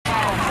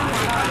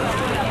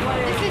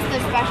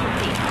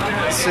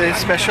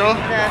special?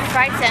 The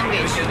fried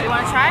sandwich. You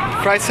want to try?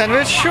 Fried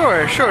sandwich?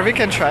 Sure, sure, we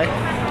can try.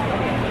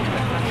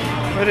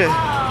 What is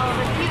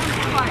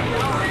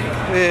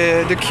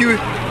the queue,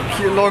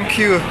 long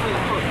queue.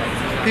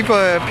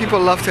 People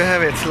love to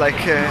have it.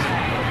 Like,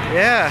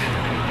 yeah,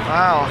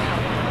 wow,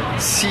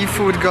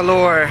 seafood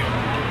galore.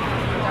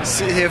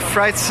 See,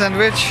 fried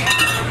sandwich.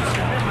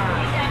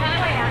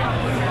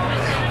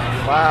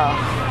 Wow,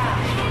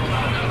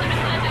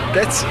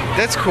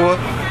 that's cool.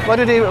 What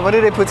do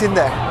they put in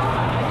there?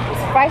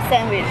 Fried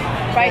sandwich,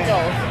 fried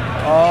dough.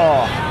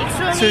 Oh,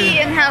 Extremely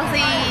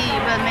unhealthy,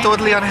 but maybe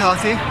totally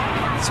unhealthy.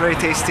 It's very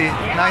tasty.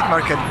 Night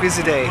market,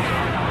 busy day.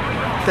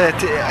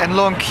 And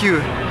long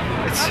queue.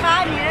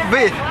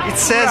 Wait, it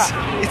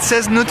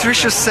says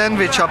nutritious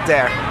sandwich up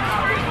there.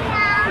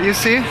 You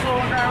see?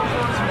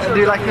 Do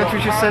you like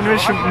nutritious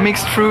sandwich?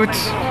 Mixed fruit?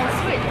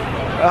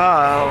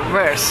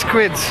 Where?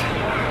 Squid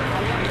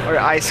or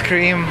ice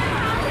cream?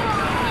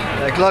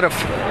 Like a lot of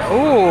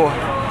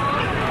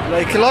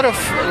like a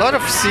lot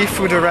of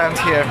seafood around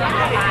here.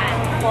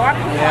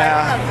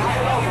 Yeah.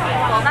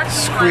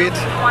 Squid.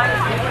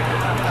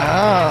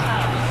 Ah,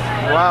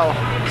 wow,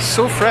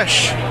 so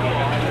fresh.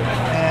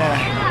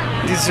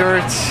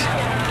 Desserts.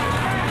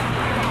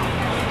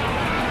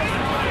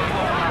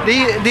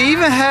 They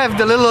even have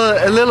the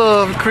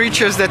little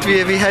creatures that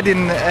we had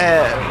in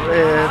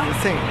the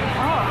thing.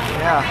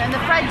 Yeah. And the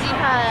fried G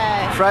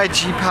pie. Fried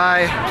G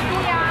pie.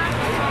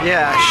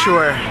 Yeah,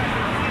 sure.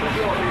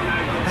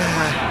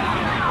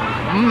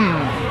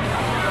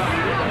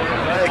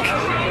 Like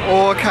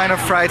all kind of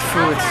fried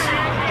foods.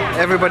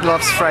 Everybody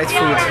loves fried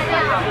food.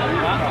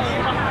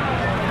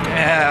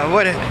 Yeah.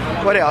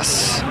 What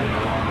else?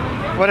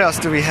 What else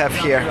do we have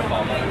here?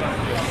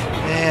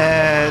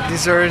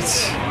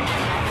 Desserts.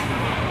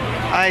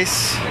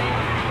 Ice.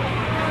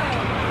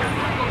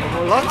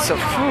 Lots of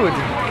food.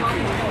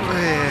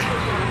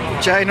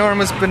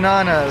 Ginormous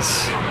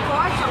bananas.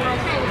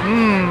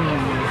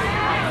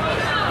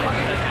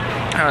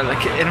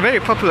 Like in very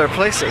popular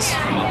places.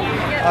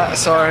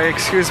 Sorry,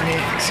 excuse me.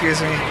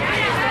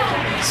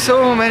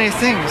 So many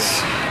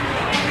things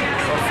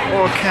of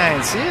all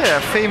kinds. Yeah,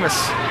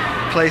 famous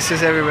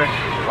places everywhere.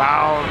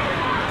 Wow.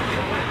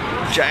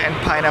 Giant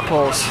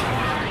pineapples.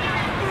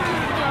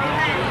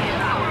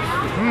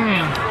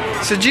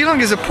 So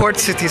Keelung is a port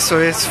city, so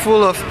it's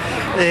full of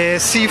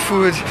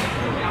seafood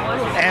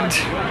and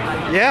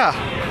yeah,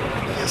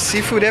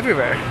 seafood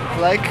everywhere.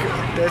 Like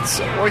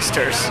that's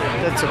oysters.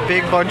 That's a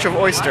big bunch of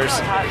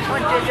oysters.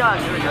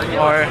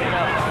 Or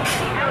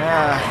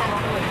yeah,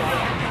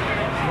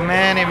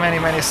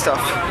 many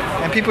stuff.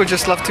 And people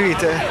just love to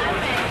eat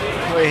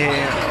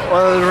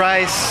oil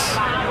rice,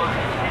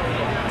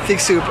 thick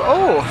soup.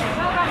 Oh,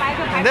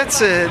 and that's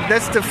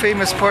the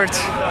famous part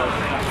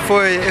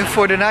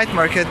for the night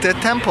market, the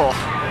temple.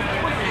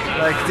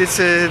 Like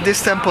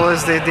this temple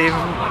is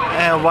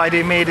why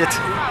they made it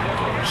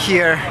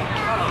here.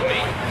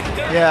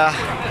 Yeah.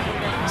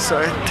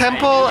 So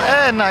temple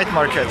and night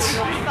market.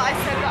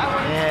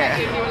 Yeah.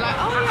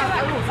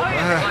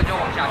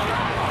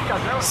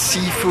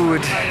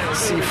 Seafood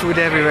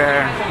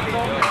everywhere.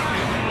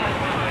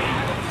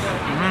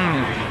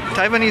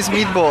 Taiwanese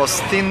meatballs,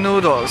 thin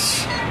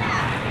noodles,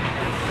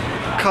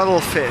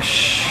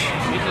 cuttlefish,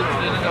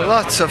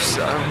 lots of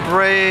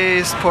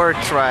braised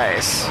pork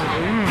rice.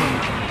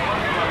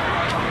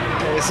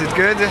 Is it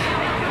good?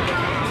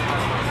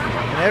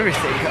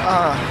 Everything.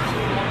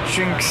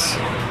 Drinks.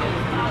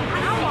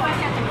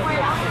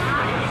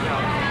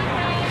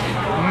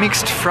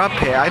 Mixed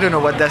frappe. I don't know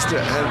what that's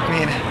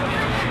mean.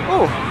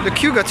 Oh, the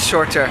queue got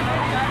shorter.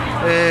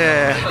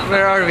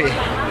 Where are we?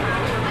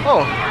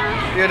 Oh,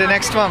 we're the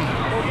next one.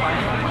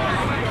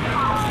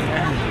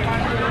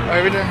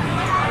 Are we done?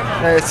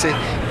 Let's see.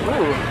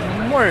 Ooh,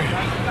 more.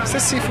 Is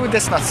that seafood?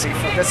 That's not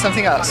seafood. That's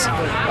something else.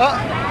 Oh,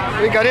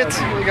 we got it.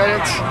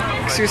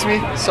 Excuse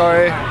me.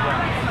 Sorry.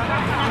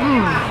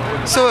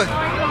 So,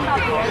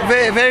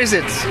 where is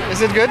it?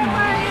 Is it good?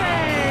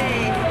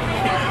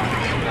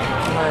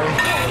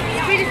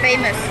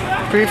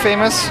 Pretty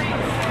famous.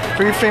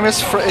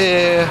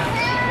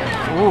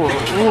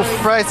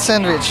 Fried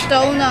sandwich.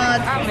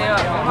 Donut.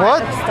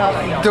 What?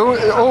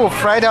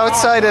 Fried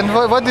outside, and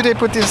what do they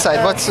put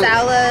inside? What's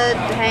salad,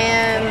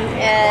 ham,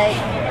 egg,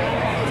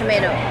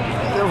 tomato.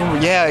 Oh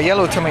yeah,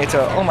 yellow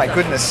tomato. Oh my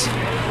goodness.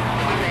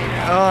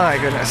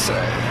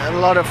 A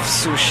lot of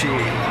sushi.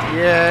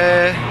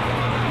 Yeah.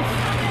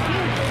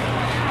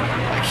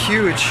 Like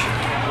huge.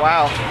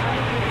 Wow.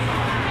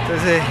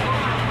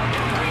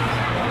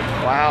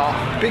 Wow,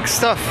 big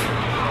stuff.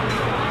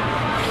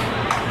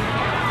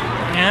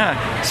 Yeah.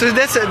 So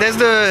there's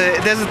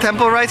the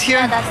temple right here.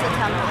 Yeah, that's the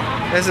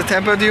temple. There's the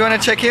temple. Do you want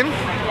to check in?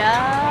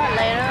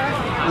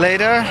 Yeah, later.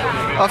 Later,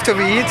 after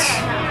we eat.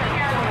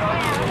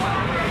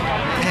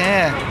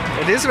 Yeah,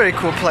 it is a very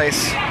cool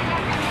place.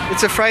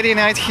 It's a Friday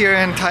night here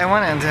in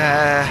Taiwan, and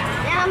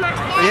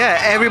yeah,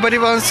 everybody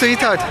wants to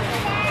eat out.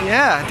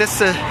 Yeah, that's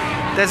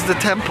the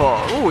temple.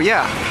 Oh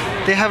yeah,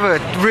 they have a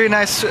really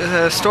nice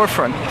temple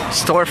front.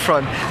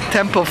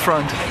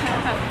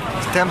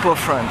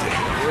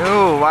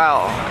 Oh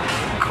wow.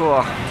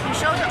 cool. You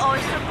show the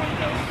oyster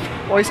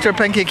pancake? Oyster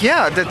pancake,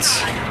 yeah,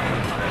 that's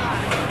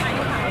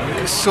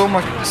so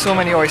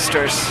many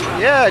oysters.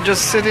 Yeah,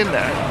 just sit in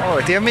there.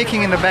 Oh, they're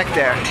making in the back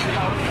there.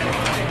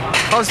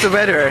 How's the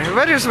weather? The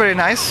weather is very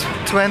nice,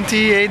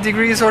 28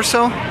 degrees or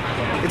so.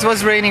 It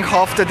was raining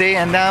half the day,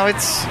 and now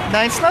it's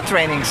not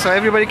raining, so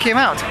everybody came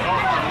out.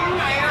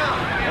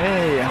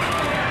 Hey.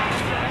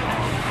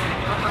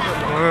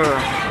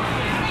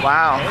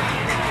 Wow.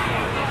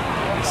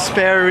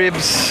 Spare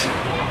ribs.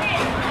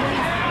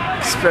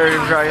 Spare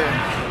rib right.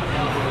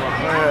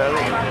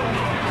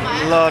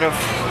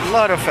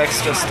 Lot of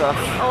extra stuff.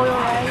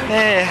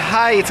 Hey,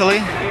 hi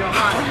Italy.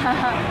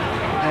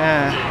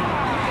 Yeah.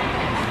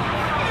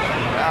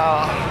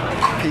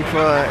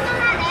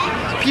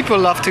 People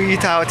love to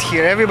eat out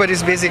here.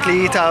 Everybody's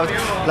basically eat out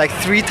like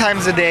 3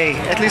 times a day.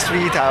 At least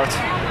we eat out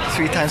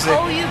 3 times a day.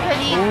 Oh, you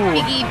can eat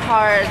piggy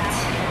parts.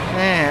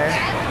 Yeah.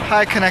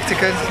 Hi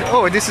Connecticut.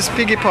 Oh, this is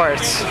piggy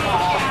parts.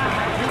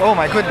 Oh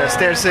my goodness,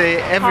 there's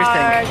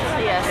everything. Parts,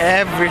 yes.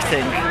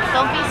 Everything.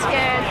 Don't be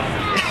scared.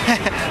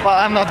 Well,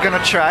 I'm not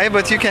gonna try,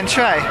 but you can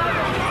try.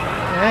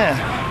 Yeah.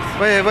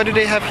 What do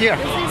they have here?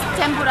 This is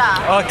tempura.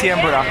 Oh,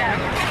 tempura.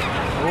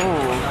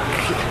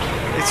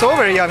 Oh, it's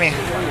over yummy.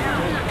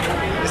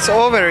 It's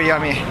over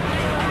yummy.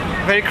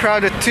 Very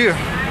crowded too.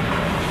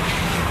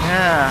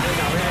 Yeah.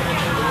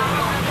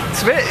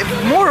 It's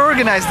more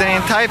organized than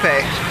in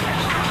Taipei.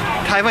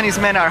 Taiwanese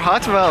men are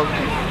hot. Well,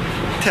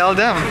 tell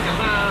them.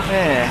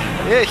 Yeah.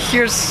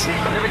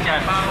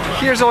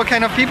 Here's all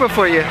kind of people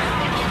for you.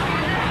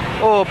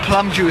 Oh,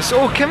 plum juice.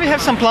 Oh, can we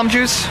have some plum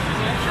juice?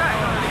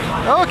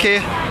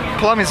 Okay,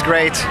 plum is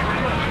great.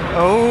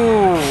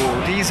 Oh,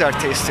 these are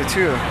tasty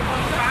too.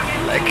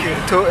 Like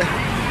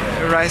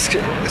rice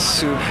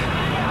soup.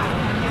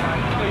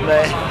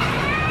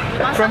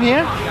 From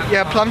here?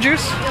 Yeah, plum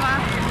juice?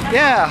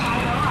 Yeah.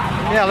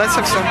 Yeah, let's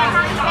have some.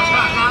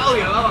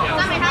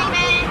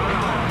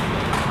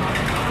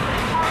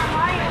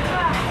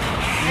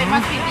 It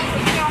must be busy.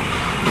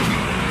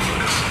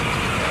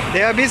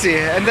 They are busy,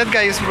 and that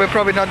guy is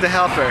probably not the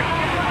helper.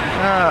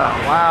 Oh,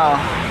 wow.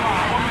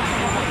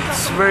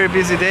 It's a very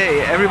busy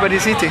day.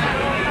 Everybody's eating.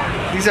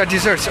 These are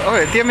desserts.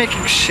 Oh, they're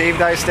making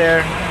shaved ice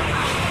there.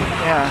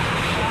 Yeah.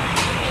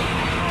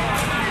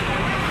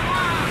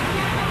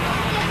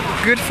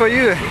 Good for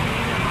you.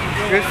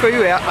 Good for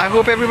you. I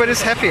hope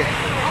everybody's happy.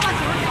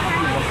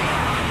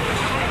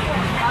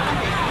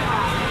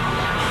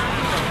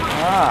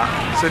 Ah,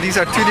 so these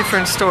are 2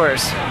 different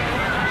stores.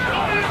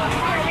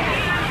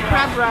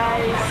 Crab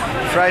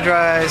rice. Fried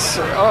rice.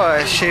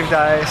 Oh, shaved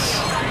ice.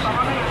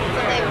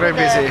 Very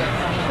busy.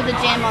 Put the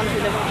jam onto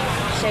the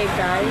shaved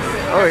ice.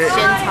 Oh, yeah.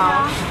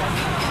 Xiantao.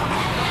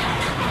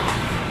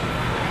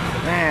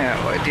 Man,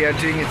 they are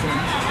doing it in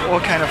all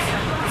kind of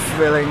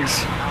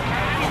fillings.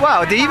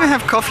 Wow, they even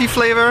have coffee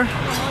flavor.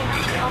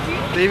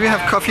 They even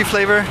have coffee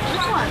flavor.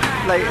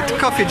 Like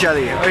coffee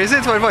jelly. Or is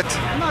it or what?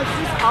 No, it's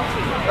just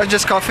coffee. Or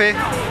just coffee?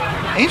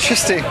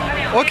 Interesting.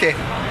 Okay.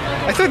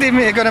 I thought they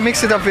were gonna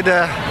mix it up with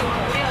the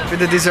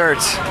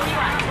desserts.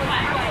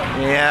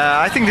 Yeah,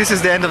 I think this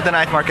is the end of the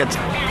night market.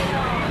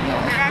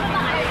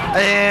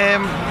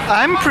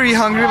 I'm pretty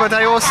hungry, but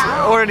I also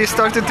already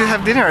started to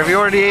have dinner. We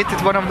already ate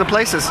at one of the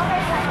places.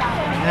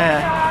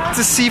 Yeah, it's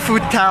a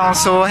seafood town,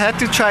 so I had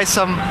to try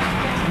some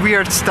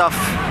weird stuff.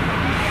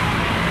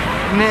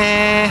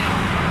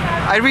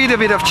 I read a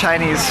bit of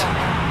Chinese.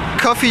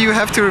 Coffee, you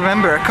have to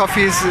remember,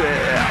 coffee is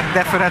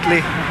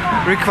definitely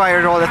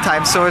required all the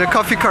time, so the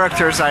coffee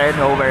characters I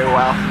know very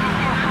well.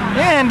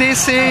 And they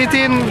say it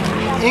in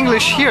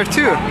English here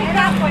too.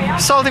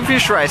 Salty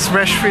fish rice,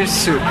 fresh fish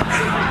soup.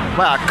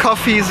 Wow,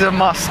 coffee is a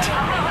must.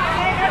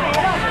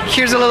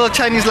 Here's a little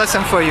Chinese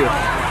lesson for you.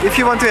 If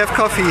you want to have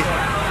coffee,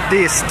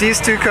 these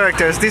 2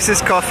 characters, this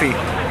is coffee.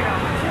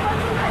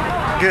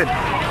 Good.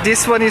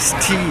 This one is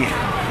tea.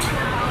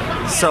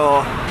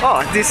 So,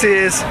 oh, this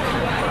is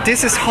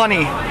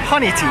honey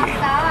tea.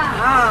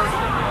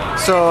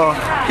 So,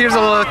 here's a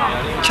little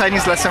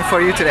Chinese lesson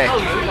for you today.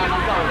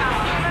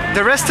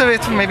 The rest of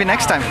it maybe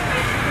next time.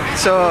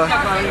 So,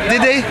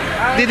 did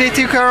they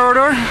take our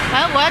order?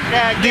 What?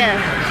 Yeah,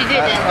 she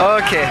did.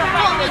 Okay.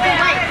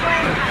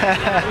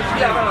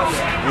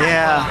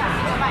 Yeah.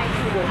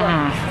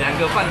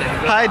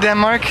 Hi,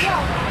 Denmark.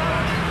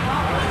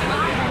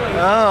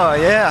 Oh,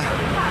 yeah.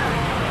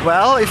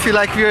 Well, if you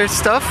like weird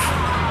stuff,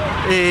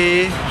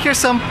 here's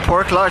some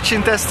pork large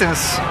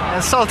intestines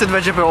and salted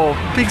vegetable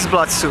pig's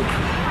blood soup.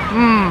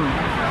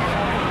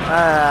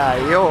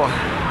 Yo.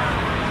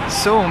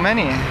 So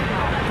many.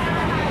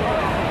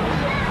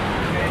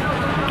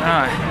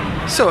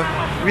 So,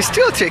 we're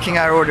still taking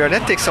our order.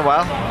 That takes a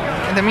while.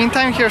 In the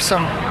meantime, here's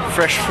some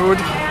fresh food.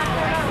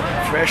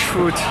 Fresh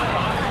food.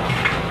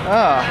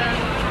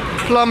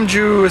 Plum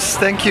juice.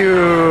 Thank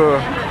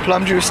you.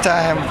 Plum juice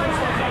time.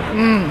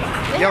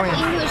 Yummy.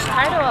 English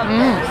title of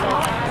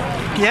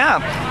this.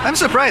 Yeah, I'm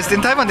surprised.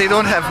 In Taiwan, they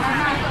don't have.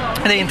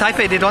 In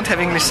Taipei, they don't have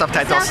English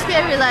subtitles. Sounds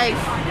very like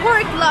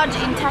pork large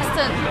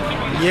intestine.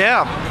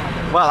 Yeah.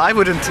 Well, I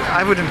wouldn't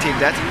eat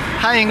that.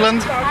 Hi,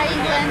 England. Hi,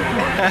 England.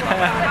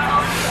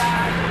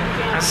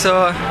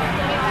 So,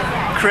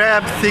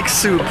 crab thick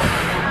soup.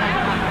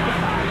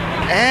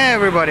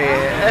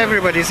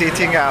 Everybody's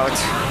eating out.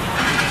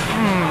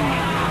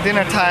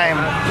 Dinner time.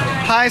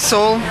 Hi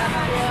Seoul.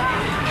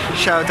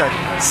 Shout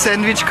out.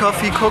 Sandwich,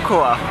 coffee,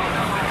 cocoa.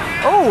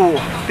 Oh,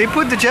 they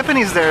put the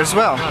Japanese there as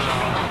well.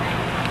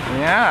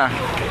 Yeah,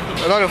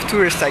 a lot of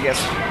tourists, I guess.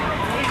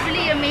 It's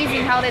really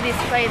amazing how they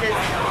display the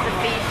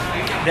fish.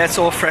 That's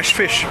all fresh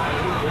fish.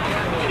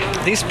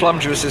 This plum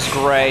juice is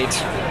great.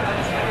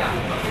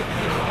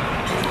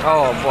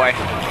 Oh boy.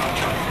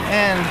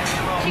 And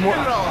Chicken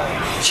roll.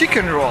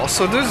 chicken roll.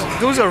 So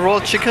those are raw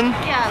chicken?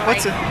 Yeah,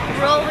 What's like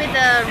it? roll with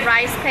the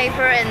rice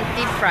paper and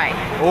deep fry.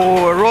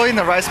 Oh, roll in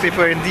the rice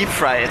paper and deep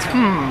fry it.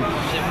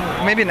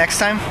 Maybe next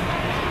time.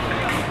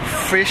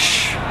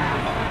 Fish.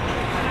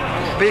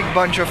 Big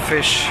bunch of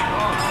fish.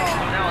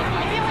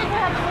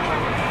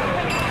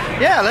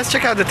 Yeah, let's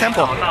check out the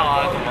temple.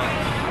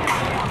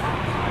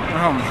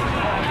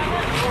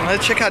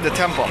 Let's check out the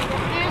temple.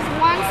 There's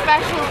one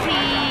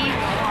specialty.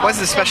 What's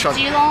the special?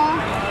 Keelung.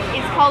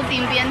 It's called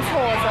Din Bian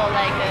Cho, so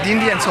like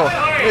Indian Seoul.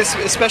 It's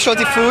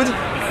specialty food.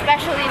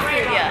 specialty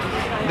food, yeah.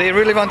 They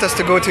really want us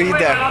to go to eat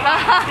there.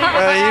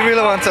 He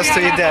really wants us to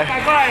eat there.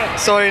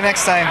 Sorry,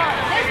 next time.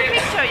 There's a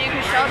picture you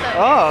can show them.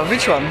 Oh,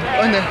 which one?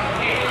 Oh, no.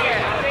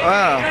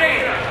 Wow.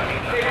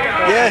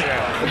 Yeah,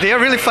 they are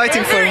really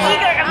fighting for it.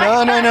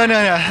 No.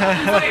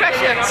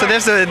 Pressure. So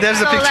there's a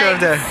picture like of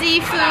there.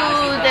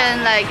 Seafood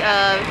and like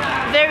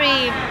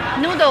very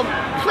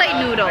plate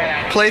noodle.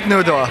 Plate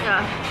noodle.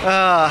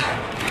 Yeah.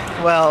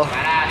 Well,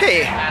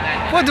 hey,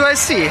 what do I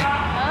see?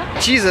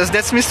 Jesus,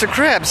 that's Mr.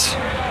 Krabs.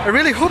 I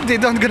really hope they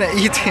don't gonna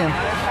eat him.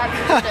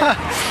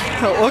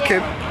 Okay,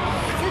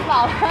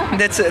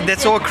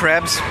 that's all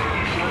crabs,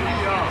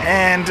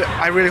 and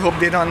I really hope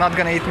they don't not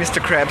gonna eat Mr.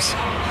 Krabs.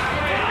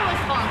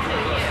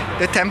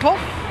 The temple?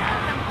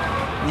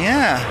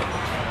 Yeah.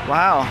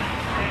 Wow.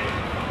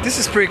 This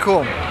is pretty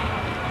cool.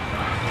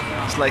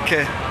 It's like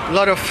a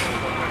lot of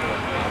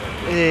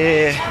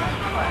the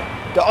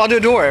other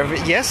door.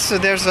 Yes, so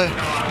there's a.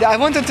 I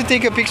wanted to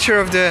take a picture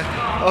of the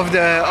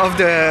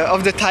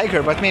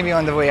tiger, but maybe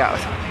on the way out.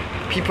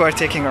 People are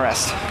taking a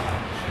rest.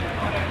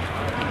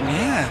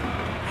 Yeah.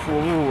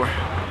 Ooh.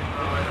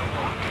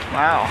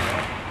 Wow.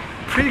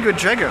 Pretty good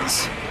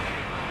dragons.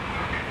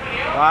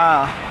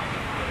 Wow.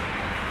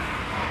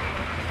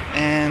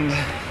 And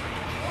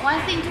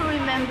one thing to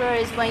remember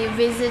is when you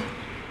visit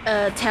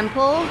a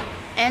temple,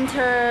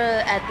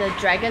 enter at the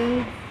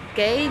dragon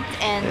gate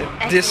and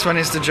this one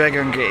is the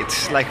dragon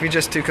gate. Like we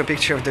just took a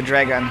picture of the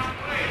dragon.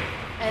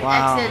 And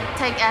Wow.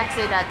 take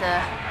exit at the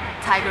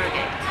tiger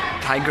gate.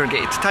 Tiger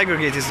gate. Tiger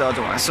gate is the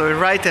other one. So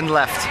right and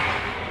left.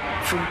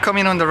 Come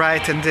in on the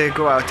right and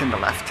go out in the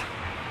left.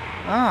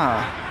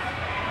 Ah.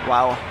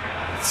 Wow.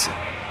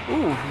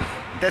 Ooh,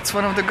 that's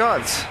one of the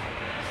gods.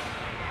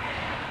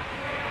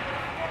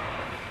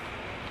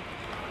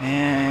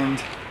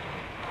 And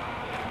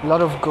a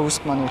lot of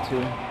ghost money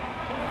too.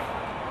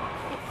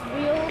 It's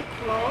real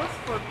clothes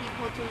for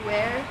people to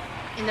wear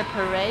in the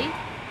parade.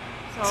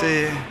 So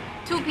See.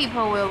 two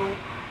people will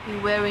be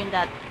wearing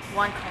that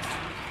one costume.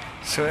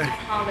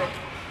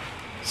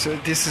 So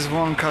this is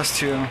one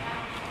costume.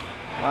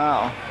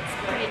 Wow. It's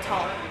pretty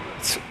tall.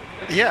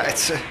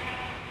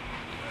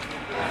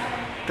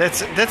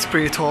 That's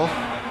pretty tall.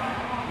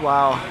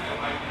 Wow.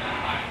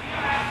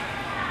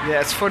 Yeah,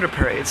 it's for the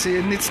parade. See,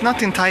 it's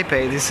not in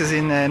Taipei. This is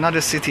in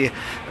another city,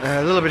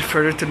 a little bit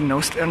further to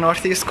the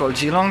northeast, called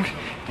Keelung.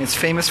 It's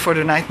famous for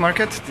the night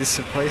market. This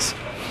place.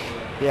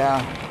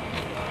 Yeah.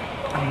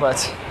 But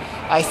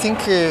I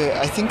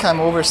think I'm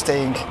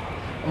overstaying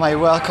my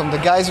welcome. The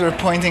guys were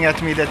pointing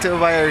at me that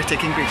why are you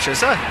taking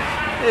pictures?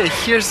 Hey,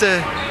 here's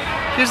the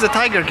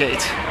Tiger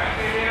Gate.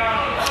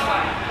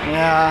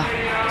 Yeah.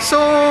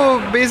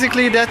 So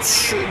basically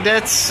that's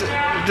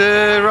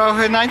the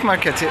Rauhe night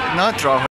market. Not Rauhe.